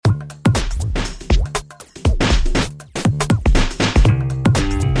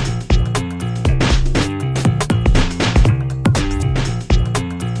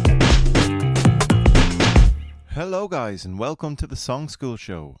guys, and welcome to the Songschool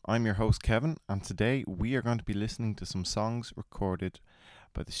show. I'm your host Kevin, and today we are going to be listening to some songs recorded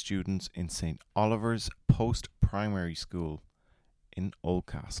by the students in St.Olivers post-primary school in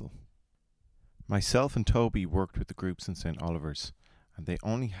Oldcastle. Myself and Toby worked with the groups in St.Olivers, and they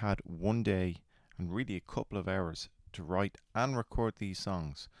only had one day and really a couple of hours to write and record these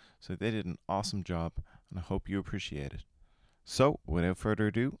songs, so they did an awesome job, and I hope you appreciate it. So, without further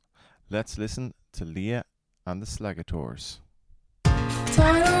ado, let's listen to Leah and the Slagators.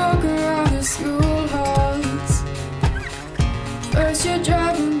 Tired to walk around the school halls. First you're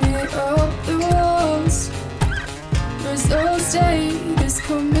driving me up the walls. There's those days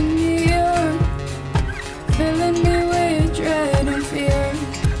coming near, filling me with dread and fear.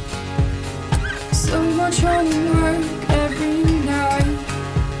 So much homework every night.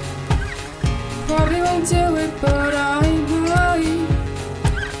 Probably won't do it, but I might.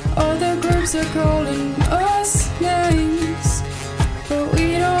 Other groups are calling us names, but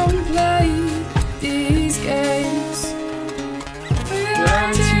we don't play these games.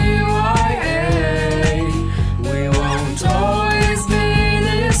 We're TYA, we won't always be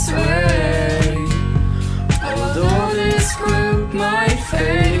this way. Although this group might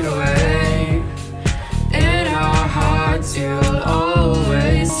fade away, in our hearts you'll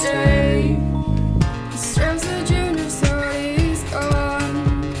always stay. The stress of junior stories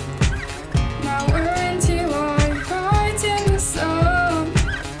gone. Now we're in TY, right in the sun.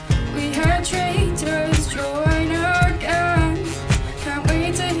 We had traitors join our gang. Can't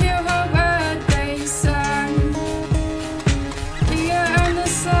wait to hear how bad they sang. Leah and the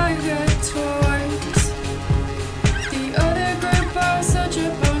Slagators. The other group are such a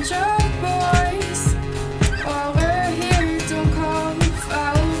bunch of boys. While we're here, don't call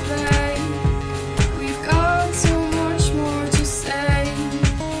foul play. We've got so much more to say.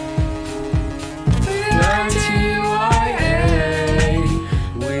 We're TYA,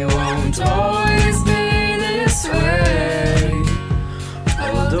 we won't always be this way.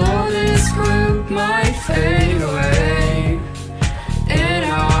 Although this group might fade away, in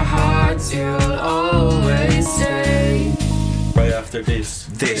our hearts you'll always stay. Right after this,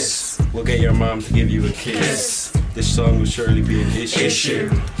 we'll get your mom to give you a kiss. This song will surely be an issue.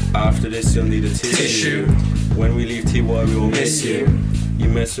 After this, you'll need a tissue. When we leave TY, we will miss you. You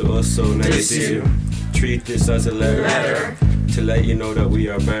mess with us, so nice you. Treat this as a letter to let you know that we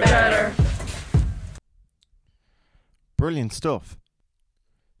are better. Brilliant stuff.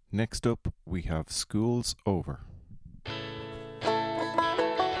 Next up, we have School's Over.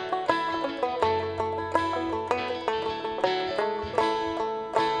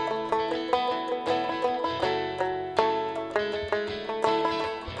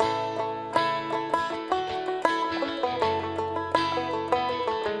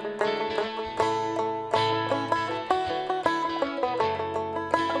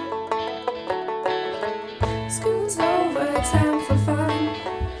 School's over, time for fun.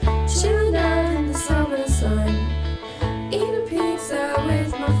 Chilling out in the summer sun. Eating pizza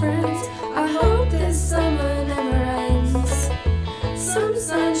with my friends. I hope this summer never ends. Some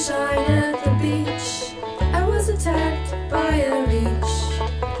sunshine at the beach. I was attacked by a leech.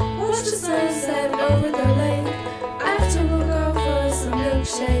 Watch the sunset over the lake. After we'll go for some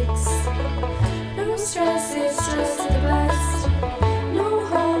milkshakes. No stress, it's just the best. No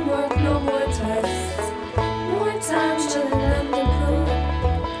homework, no more tests. More time chilling at the pool.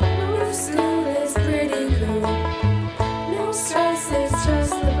 No school is pretty cool. No stress, it's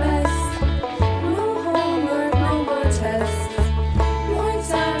just the best. No homework, no more tests. More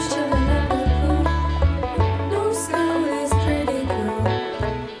time chilling at the pool. No school is pretty cool.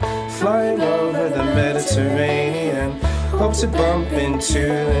 Flying over the Mediterranean, hope to bump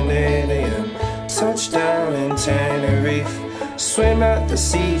into an alien. Touchdown in Tenerife, swim at the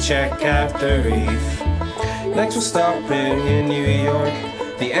sea, check out the reef. Next we're stopping in New York,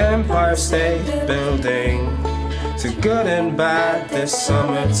 the Empire State Building. To good and bad this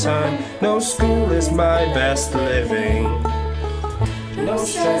summertime, no school is my best living. No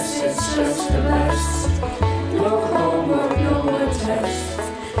stress, it's just the best. No homework, no more tests.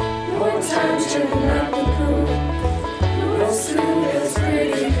 More time chilling at the pool. No school is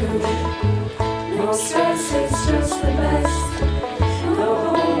pretty cool. No stress, it's just the best. No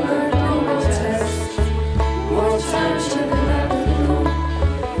homework, no more tests. More time chilling at the pool.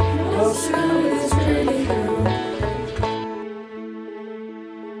 No school is pretty cool.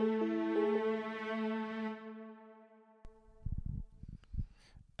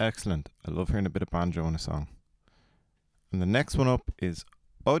 Excellent. I love hearing a bit of banjo in a song. And the next one up is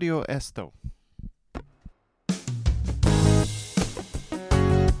Odio Esto.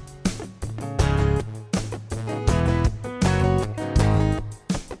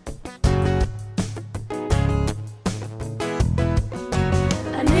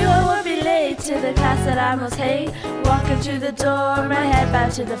 to the class that I most hate. Walking through the door, my head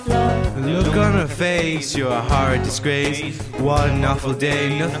bowed to the floor. Look on her face, you're a horrid disgrace. One awful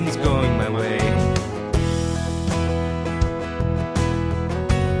day, nothing's going my way.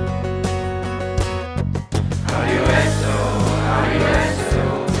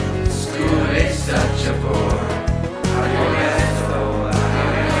 School is such a bore. How do you rest though? How do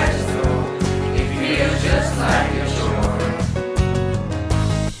you rest though? It feels just like a chore.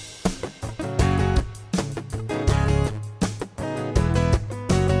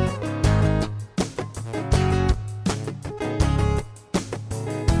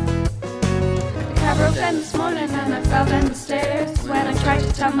 The car broke down this morning and I fell down the stairs. When I tried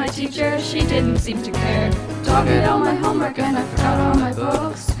to tell my teacher, she didn't seem to care. Dog ate all my homework and I forgot all my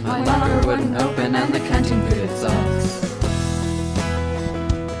books. My locker wouldn't open and the canteen food sucks.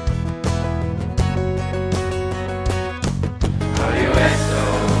 How do you rest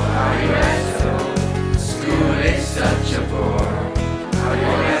though? How do you rest though? School is such a bore. How do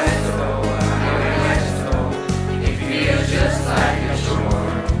you rest though? How do you rest though? It feels just like a chore.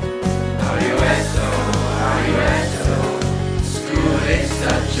 How do you rest though? How do you rest though? School is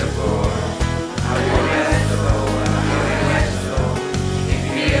such a bore. How do you rest though? How do you rest though? It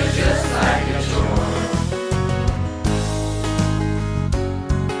feels just like a chore.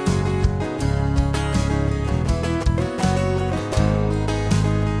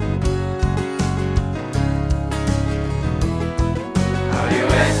 How do you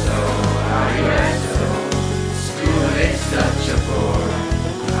rest though? How do you rest though? School is such a bore.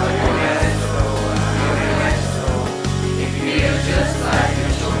 How do you rest though? How do you rest though? It feels just like a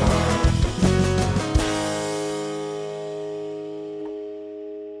chore.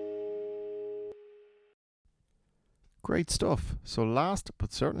 Great stuff. So last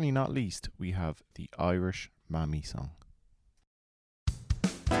but certainly not least, we have the Irish Mammy song.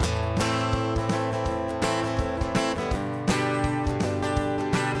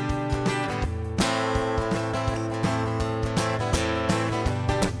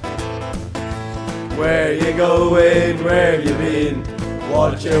 Where you going? Where have you been?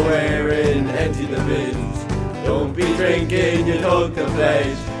 What you wearing? Empty the bins. Don't be drinking, you took the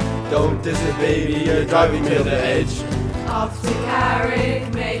pledge. Don't diss baby, you're driving to the edge. Off to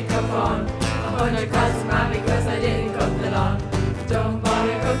Carrick, makeup on. 100 calls to mom because I didn't cut the lawn. Don't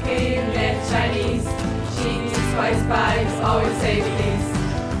bother cooking, get Chinese. She needs spice bags, always say please.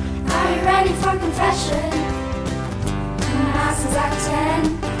 Are you ready for confession? Mass is at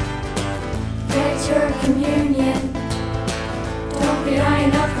 10. Get your communion. Don't be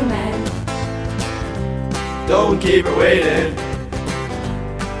eyeing up the men. Don't keep her waiting.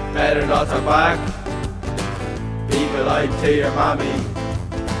 Better not talk back. Be polite to your mommy,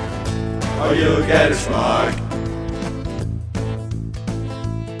 or you'll get a smack.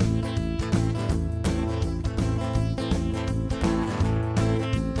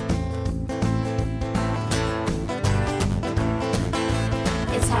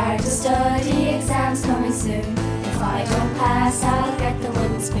 It's hard to study, exams coming soon. If I don't pass, I'll get the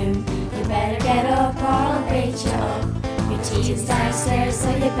wooden spoon. You better get up or I'll bait you up. Your tea is downstairs, so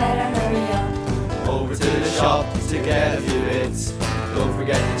you better hurry up. Over to the shop to get a few bits. Don't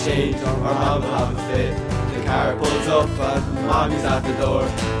forget to change or mom will have a fit. The car pulls up and mommy's at the door.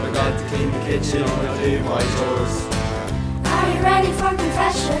 I've got to clean the kitchen or do my chores. Are you ready for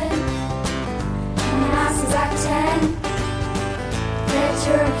confession? Mass is at 10. Get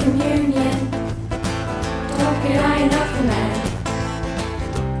your communion. Don't be eyeing up the men.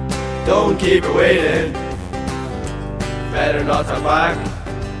 Don't keep her waiting. Better not talk back.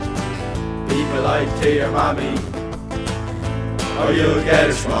 Be polite to your mommy, or you'll get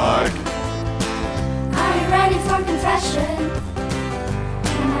a smack. Are you ready for confession?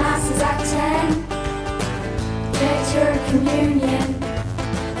 Mass is at 10. Get your communion.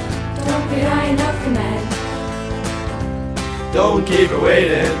 Don't be eyeing up the men. Don't keep her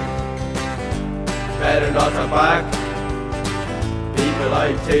waiting. Better not talk back. Be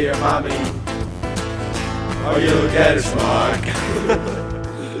polite to your mommy, or you'll get a smack.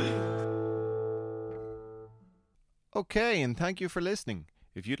 Okay, and thank you for listening.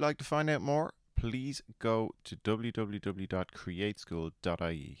 If you'd like to find out more, please go to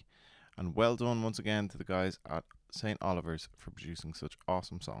www.createschool.ie. And well done once again to the guys at St.Olivers for producing such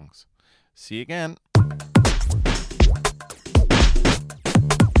awesome songs. See you again.